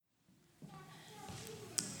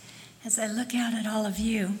As I look out at all of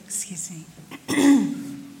you,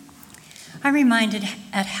 I'm reminded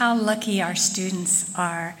at how lucky our students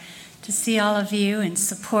are. To see all of you and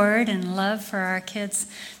support and love for our kids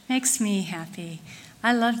makes me happy.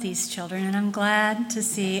 I love these children, and I'm glad to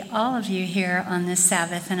see all of you here on this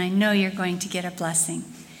Sabbath, and I know you're going to get a blessing.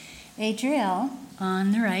 Adriel,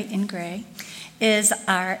 on the right in gray, is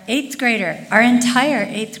our 8th grader, our entire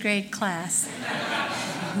 8th grade class.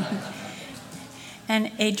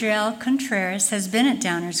 And Adriel Contreras has been at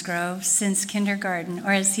Downers Grove since kindergarten,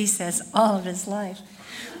 or as he says, all of his life.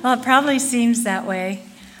 Well, it probably seems that way.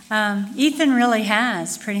 Ethan really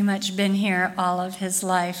has pretty much been here all of his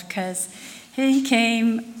life, because he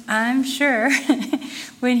came, I'm sure,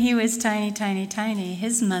 when he was tiny, tiny, tiny.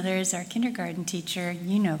 His mother is our kindergarten teacher,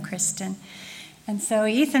 you know Kristen. And so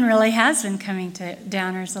Ethan really has been coming to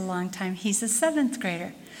Downers a long time. He's a 7th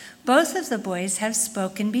grader. Both of the boys have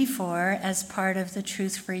spoken before as part of the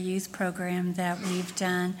Truth for Youth program that we've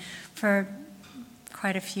done for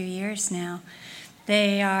quite a few years now.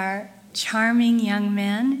 They are charming young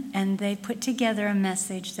men, and they put together a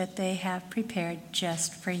message that they have prepared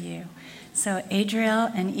just for you. So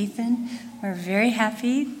Adriel and Ethan, we're very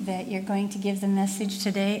happy that you're going to give the message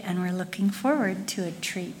today, and we're looking forward to a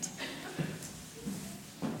treat.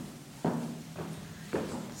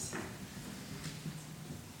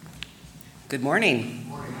 Good morning. Good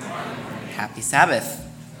morning. Happy Sabbath.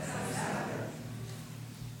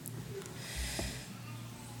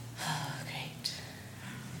 Oh, great.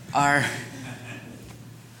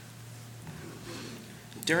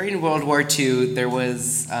 During World War II, there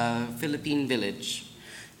was a Philippine village.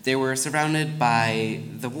 They were surrounded by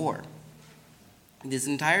the war. This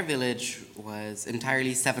entire village was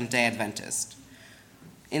entirely Seventh-day Adventist.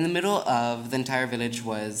 In the middle of the entire village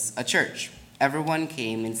was a church. Everyone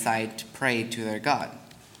came inside to pray to their God.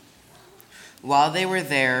 While they were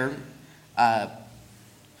there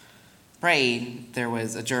praying, there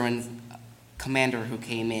was a German commander who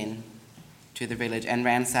came in to the village and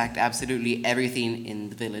ransacked absolutely everything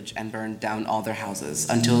in the village and burned down all their houses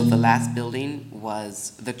until the last building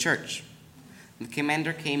was the church. The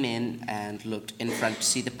commander came in and looked in front to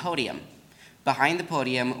see the podium. Behind the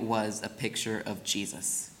podium was a picture of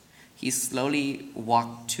Jesus. He slowly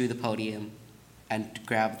walked to the podium and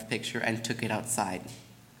grabbed the picture and took it outside.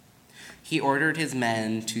 He ordered his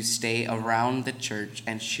men to stay around the church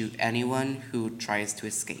and shoot anyone who tries to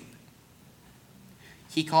escape.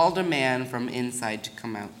 He called a man from inside to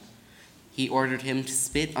come out. He ordered him to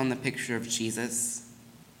spit on the picture of Jesus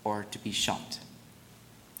or to be shot.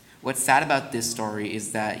 What's sad about this story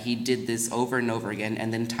is that he did this over and over again,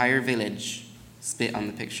 and the entire village spit on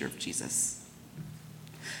the picture of Jesus,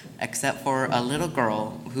 except for a little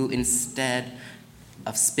girl who, instead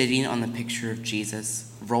of spitting on the picture of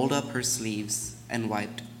Jesus, rolled up her sleeves and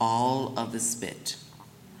wiped all of the spit.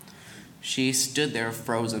 She stood there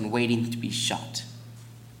frozen, waiting to be shot.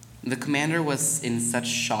 The commander was in such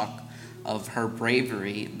shock of her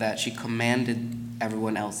bravery that she commanded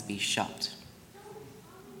everyone else be shot.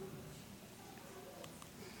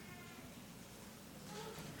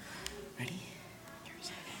 Ready?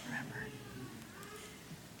 Remember.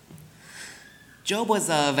 Job was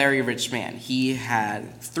a very rich man. He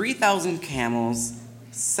had 3,000 camels,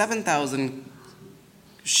 7,000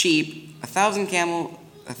 sheep, 1,000 camel,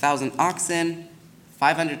 1,000 oxen,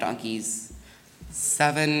 500 donkeys,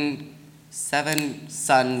 seven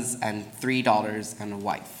sons, and 3 daughters and a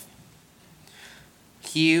wife.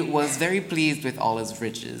 He was very pleased with all his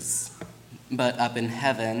riches, but up in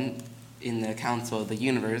heaven, in the council of the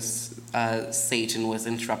universe, Satan was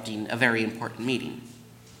interrupting a very important meeting.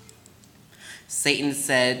 Satan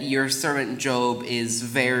said, "Your servant Job is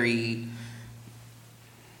very,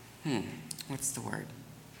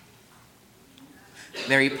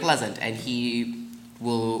 very pleasant, and he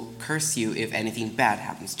will curse you if anything bad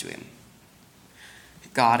happens to him."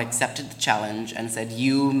 God accepted the challenge and said,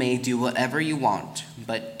 "You may do whatever you want,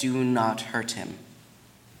 but do not hurt him."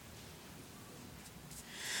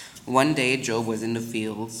 One day, Job was in the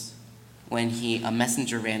fields when a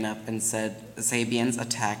messenger ran up and said, "The Sabians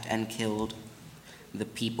attacked and killed the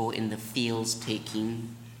people in the fields,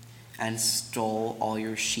 taking and stole all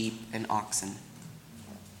your sheep and oxen."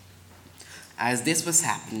 As this was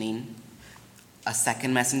happening, a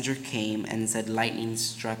second messenger came and said lightning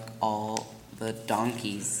struck all the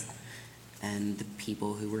donkeys and the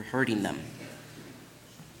people who were herding them.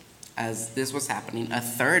 As this was happening, a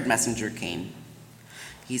third messenger came.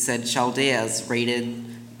 He said Chaldeans raided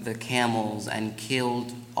the camels and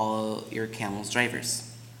killed all your camels' drivers.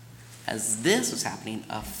 As this was happening,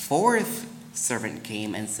 a fourth servant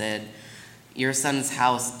came and said Your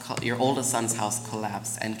oldest son's house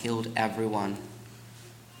collapsed and killed everyone,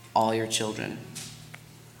 all your children.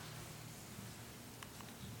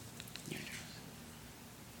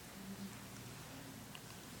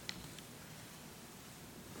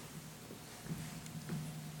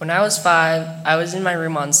 When I was 5, I was in my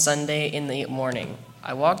room on Sunday in the morning.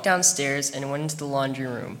 I walked downstairs and went into the laundry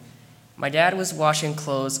room. My dad was washing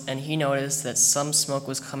clothes and he noticed that some smoke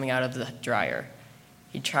was coming out of the dryer.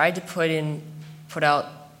 He tried to put it out,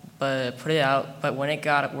 but when it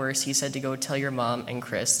got worse, he said to go tell your mom and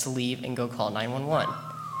Chris to leave and go call 911.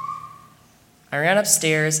 I ran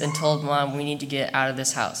upstairs and told Mom we need to get out of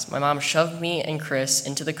this house. My mom shoved me and Chris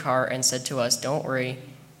into the car and said to us, "Don't worry,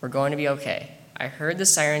 we're going to be okay." I heard the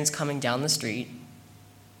sirens coming down the street,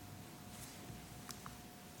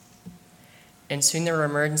 and soon there were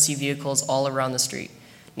emergency vehicles all around the street.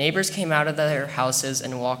 Neighbors came out of their houses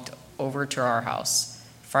and walked over to our house.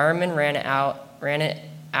 Firemen ran it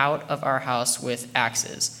out of our house with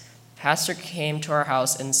axes. Pastor came to our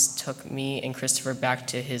house and took me and Christopher back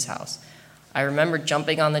to his house. I remember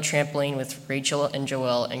jumping on the trampoline with Rachel and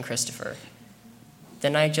Joelle and Christopher.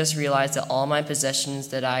 Then I just realized that all my possessions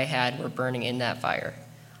that I had were burning in that fire.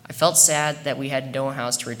 I felt sad that we had no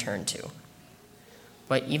house to return to.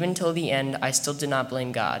 But even till the end, I still did not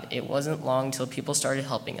blame God. It wasn't long till people started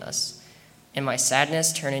helping us. And my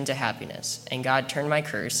sadness turned into happiness. And God turned my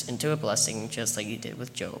curse into a blessing, just like he did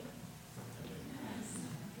with Job.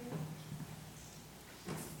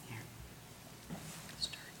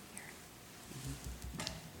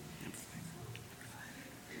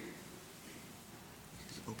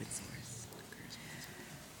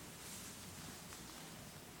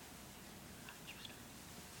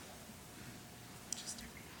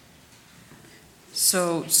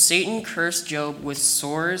 So Satan cursed Job with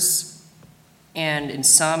sores and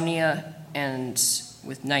insomnia and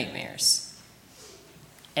with nightmares.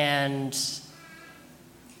 And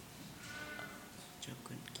Job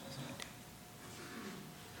couldn't keep his foot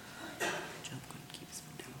down. Job couldn't keep his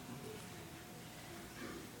foot down.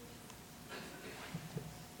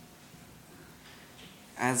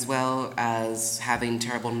 As well as having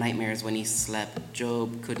terrible nightmares when he slept,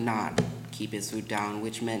 Job could not keep his food down,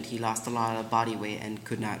 which meant he lost a lot of body weight and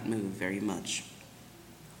could not move very much.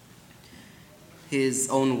 His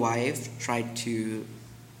own wife tried to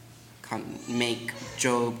make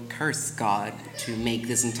Job curse God to make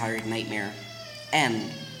this entire nightmare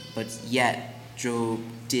end, but yet Job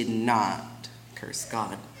did not curse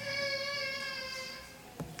God.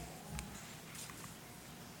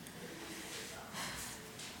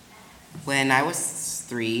 When I was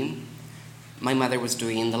 3, my mother was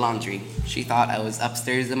doing the laundry. She thought I was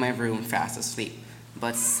upstairs in my room fast asleep,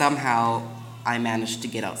 but somehow I managed to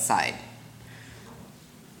get outside.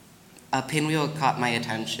 A pinwheel caught my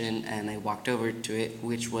attention and I walked over to it,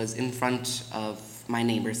 which was in front of my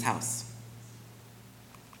neighbor's house.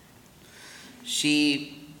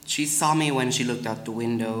 She saw me when she looked out the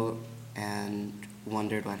window and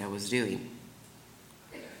wondered what I was doing.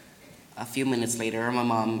 A few minutes later, my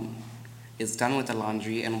mom is done with the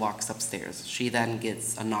laundry and walks upstairs. She then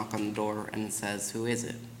gets a knock on the door and says, "Who is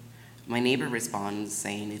it?" My neighbor responds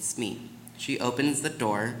saying, "It's me." She opens the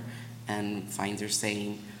door and finds her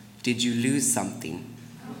saying, "Did you lose something?"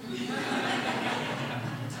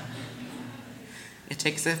 It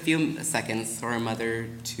takes a few seconds for her mother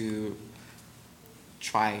to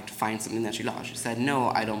try to find something that she lost. She said, "No,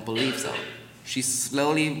 I don't believe so." She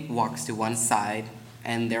slowly walks to one side,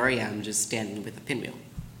 and there I am just standing with a pinwheel.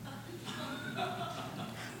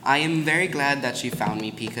 I am very glad that she found me,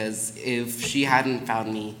 because if she hadn't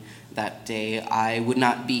found me that day, I would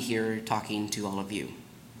not be here talking to all of you.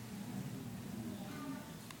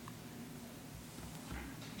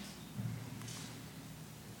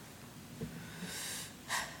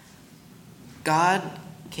 God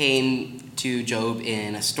came to Job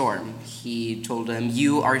in a storm. He told him,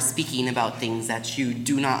 "You are speaking about things that you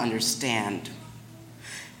do not understand."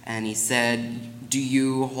 And he said, "Do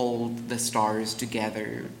you hold the stars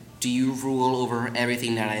together? Do you rule over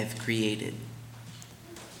everything that I've created?"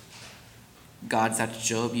 God said to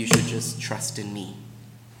Job, "You should just trust in me."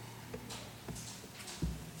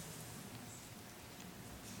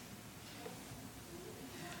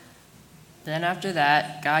 then after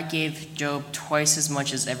that, God gave Job twice as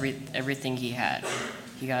much as everything he had.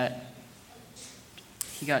 He got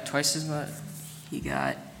twice as much. He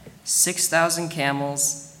got 6,000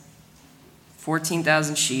 camels,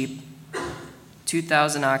 14,000 sheep,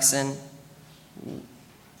 2,000 oxen,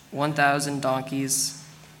 1,000 donkeys,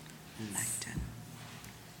 And like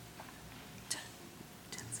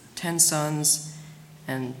 10 sons,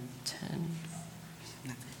 and 10.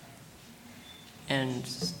 and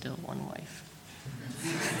still one wife.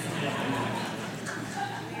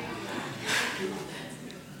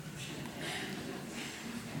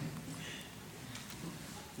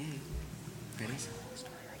 Ready?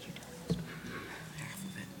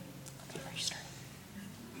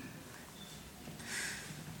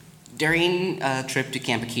 During a trip to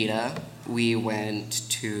Camp Akita, we went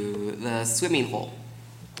to the swimming hole.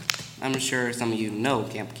 I'm sure some of you know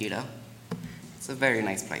Camp Akita. It's a very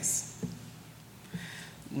nice place.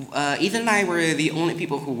 Ethan and I were the only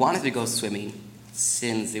people who wanted to go swimming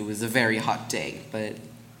since it was a very hot day, but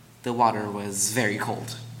the water was very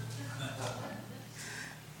cold.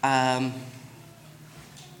 When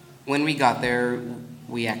we got there,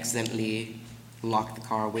 we accidentally locked the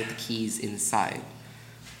car with the keys inside.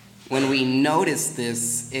 When we noticed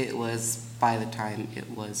this, it was by the time it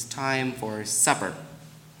was time for supper,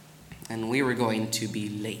 and we were going to be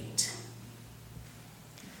late.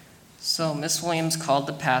 So Miss Williams called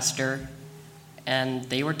the pastor, and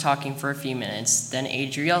they were talking for a few minutes. Then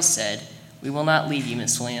Adriel said, "We will not leave you,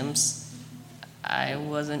 Miss Williams." I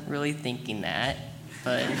wasn't really thinking that,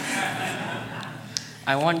 but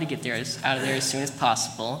I wanted to get out of there as soon as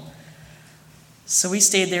possible. So we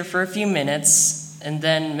stayed there for a few minutes, and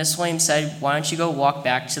then Miss Williams said, "Why don't you go walk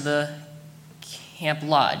back to the camp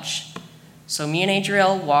lodge?" So me and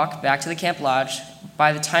Adriel walked back to the camp lodge.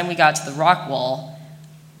 By the time we got to the rock wall,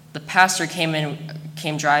 the pastor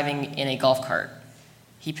came driving in a golf cart.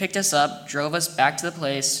 He picked us up, drove us back to the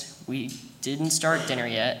place. We didn't start dinner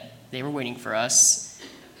yet. They were waiting for us.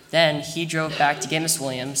 Then he drove back to get Miss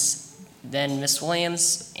Williams. Then Miss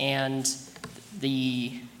Williams and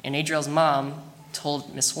Adriel's mom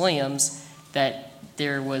told Miss Williams that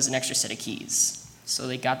there was an extra set of keys. So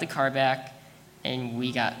they got the car back, and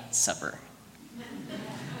we got supper.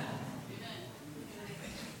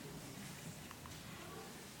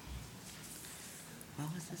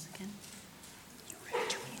 What was this again? You read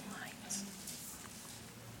too many lines.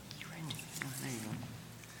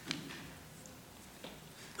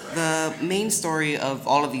 The main story of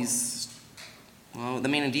all of these, the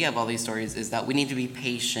main idea of all these stories is that we need to be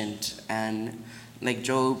patient and, like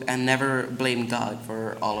Job, and never blame God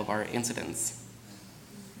for all of our incidents.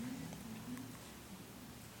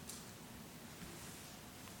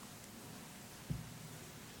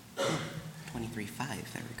 Oh,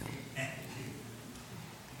 23:5, there we go.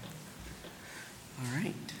 All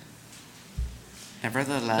right.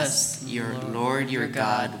 Nevertheless, your Lord your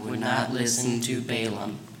God would not listen to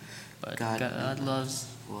Balaam. But God loves...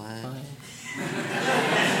 What?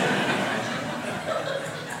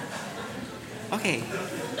 Okay.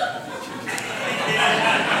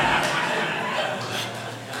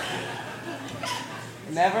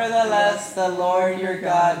 Nevertheless, the Lord your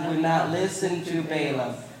God would not listen to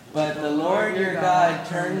Balaam, but the Lord your God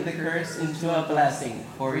turned the curse into a blessing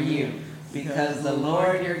for you, because the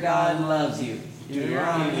Lord your God loves you.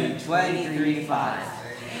 Deuteronomy 23:5.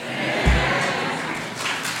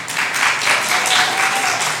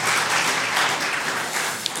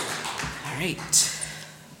 All right.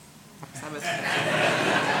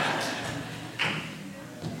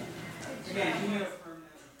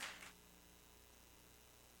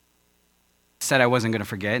 Said I wasn't going to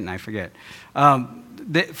forget, and I forget.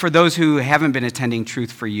 For those who haven't been attending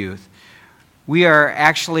Truth for Youth, we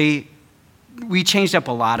changed up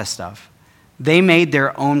a lot of stuff. They made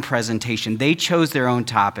their own presentation. They chose their own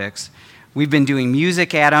topics. We've been doing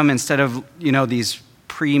music at them instead of, these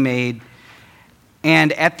pre-made.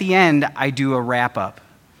 And at the end, I do a wrap-up.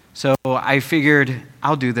 So I figured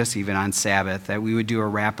I'll do this even on Sabbath, that we would do a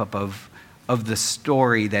wrap-up of the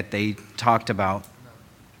story that they talked about.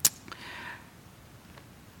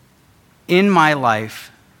 In my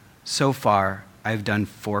life, so far, I've done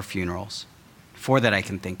 4 funerals, 4 that I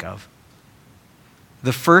can think of.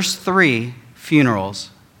 The first 3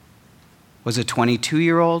 funerals was a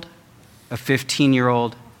 22-year-old, a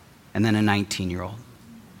 15-year-old, and then a 19-year-old.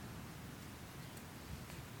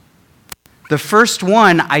 The first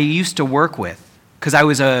one I used to work with, because I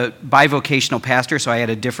was a bivocational pastor, so I had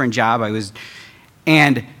a different job.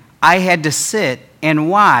 And I had to sit and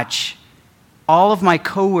watch all of my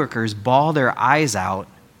coworkers bawl their eyes out,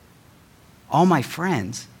 all my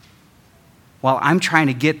friends, while I'm trying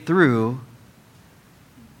to get through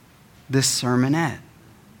this sermonette.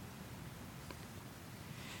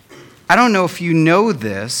 I don't know if you know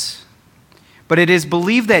this, but it is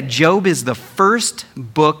believed that Job is the first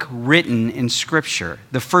book written in Scripture,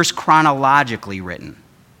 the first chronologically written.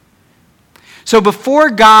 So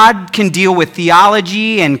before God can deal with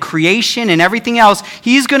theology and creation and everything else,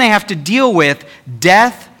 he's going to have to deal with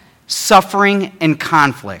death, suffering, and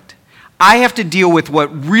conflict. I have to deal with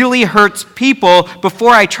what really hurts people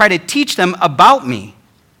before I try to teach them about me.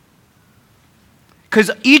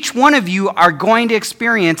 Because each one of you are going to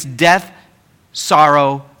experience death,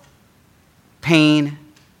 sorrow, pain,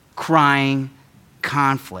 crying,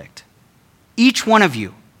 conflict. Each one of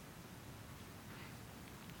you.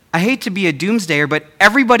 I hate to be a doomsdayer, but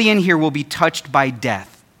everybody in here will be touched by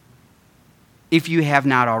death if you have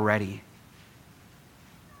not already.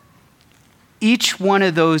 Each one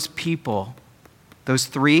of those people, those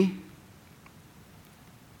three,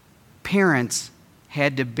 parents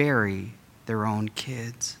had to bury their own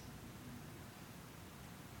kids.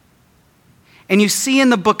 And you see in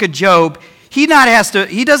the book of Job, he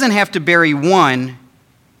doesn't have to bury one,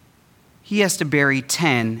 he has to bury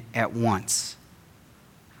 10 at once.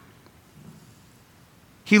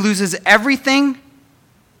 He loses everything,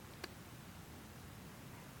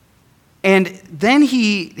 and then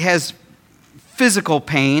he has physical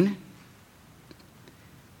pain.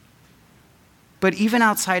 But even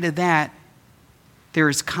outside of that, there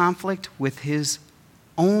is conflict with his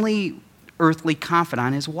only earthly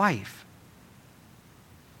confidant, his wife.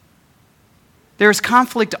 There's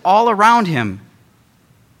conflict all around him.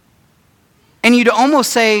 And you'd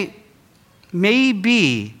almost say,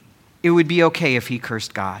 maybe it would be okay if he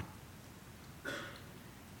cursed God.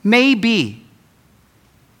 Maybe.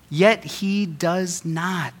 Yet he does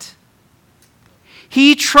not.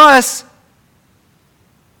 He trusts,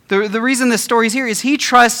 the reason this story's here is he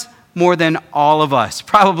trusts more than all of us,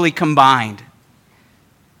 probably combined.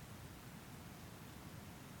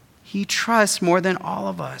 He trusts more than all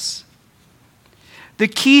of us. The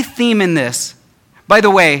key theme in this, by the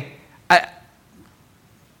way, I'll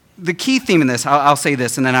say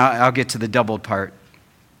this and then I'll get to the doubled part.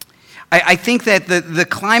 I think that the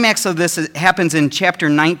climax of this happens in chapter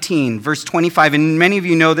 19, verse 25. And many of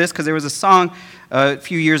you know this because there was a song a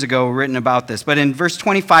few years ago written about this. But in verse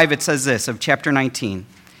 25, it says this of chapter 19.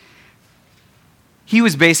 He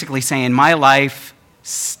was basically saying, my life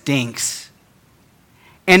stinks.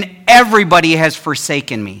 And everybody has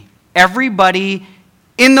forsaken me. Everybody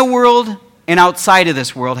in the world and outside of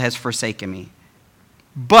this world has forsaken me.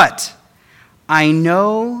 But I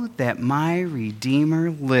know that my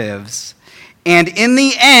Redeemer lives, and in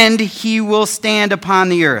the end he will stand upon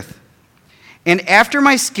the earth. And after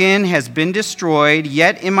my skin has been destroyed,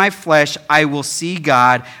 yet in my flesh I will see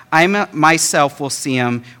God. I myself will see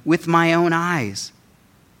him with my own eyes.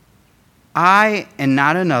 I and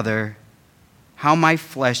not another, how my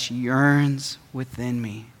flesh yearns within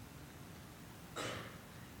me.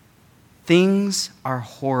 Things are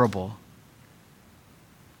horrible.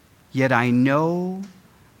 Yet I know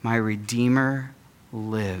my Redeemer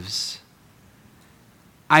lives.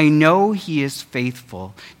 I know he is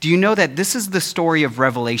faithful. Do you know that this is the story of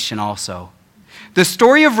Revelation also? The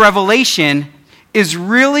story of Revelation is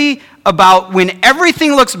really about when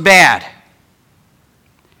everything looks bad.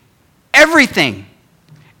 Everything.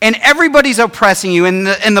 And everybody's oppressing you, and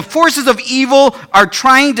the forces of evil are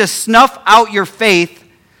trying to snuff out your faith.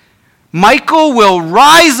 Michael will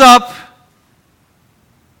rise up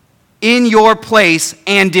in your place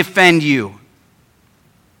and defend you.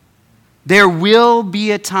 There will be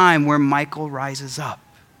a time where Michael rises up.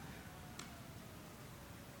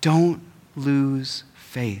 Don't lose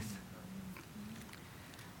faith.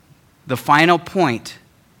 The final point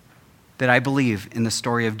that I believe in the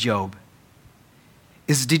story of Job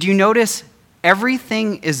is, did you notice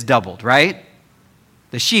everything is doubled, right?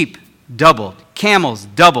 The sheep doubled, camels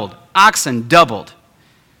doubled, oxen doubled.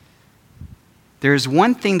 There's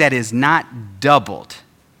one thing that is not doubled.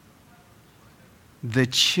 The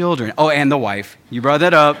children. Oh, and the wife. You brought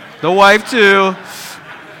that up. The wife too.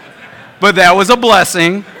 But that was a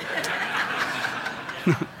blessing.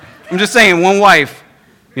 I'm just saying, one wife,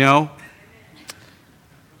 you know.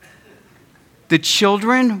 The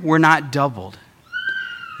children were not doubled.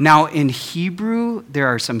 Now, in Hebrew, there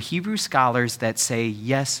are some Hebrew scholars that say,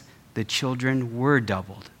 yes, the children were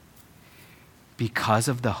doubled because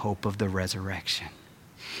of the hope of the resurrection.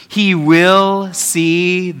 He will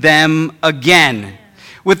see them again.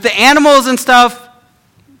 With the animals and stuff,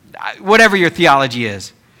 whatever your theology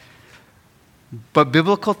is. But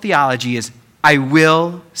biblical theology is, I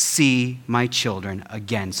will see my children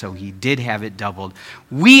again. So he did have it doubled.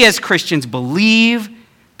 We as Christians believe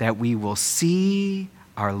that we will see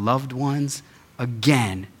our loved ones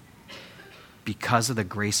again because of the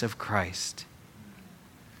grace of Christ.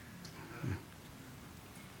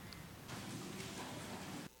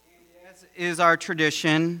 As is our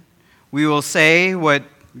tradition, we will say what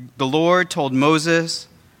the Lord told Moses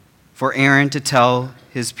for Aaron to tell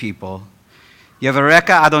his people. Yevareka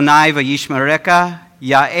Adonai vayishmereka,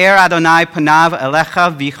 Ya'er Adonai panav elecha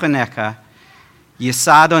v'yichunecha.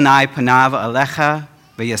 Yisa Adonai panav elecha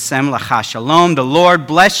v'yasem lecha shalom. The Lord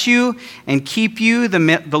bless you and keep you.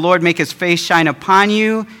 The Lord make his face shine upon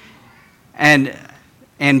you and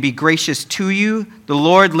be gracious to you. The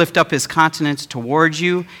Lord lift up his countenance towards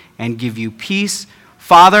you and give you peace.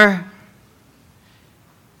 Father,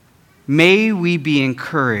 may we be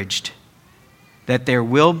encouraged that there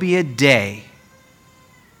will be a day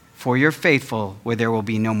for your faithful where there will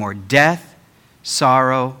be no more death,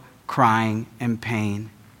 sorrow, crying, and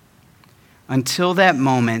pain. Until that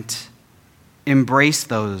moment, embrace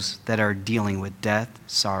those that are dealing with death,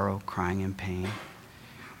 sorrow, crying, and pain.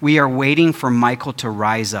 We are waiting for Michael to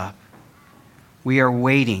rise up. We are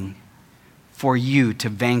waiting for you to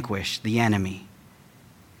vanquish the enemy.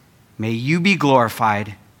 May you be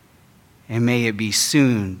glorified, and may it be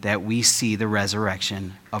soon that we see the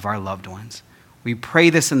resurrection of our loved ones. We pray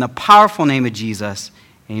this in the powerful name of Jesus.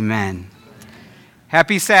 Amen.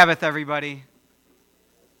 Happy Sabbath, everybody.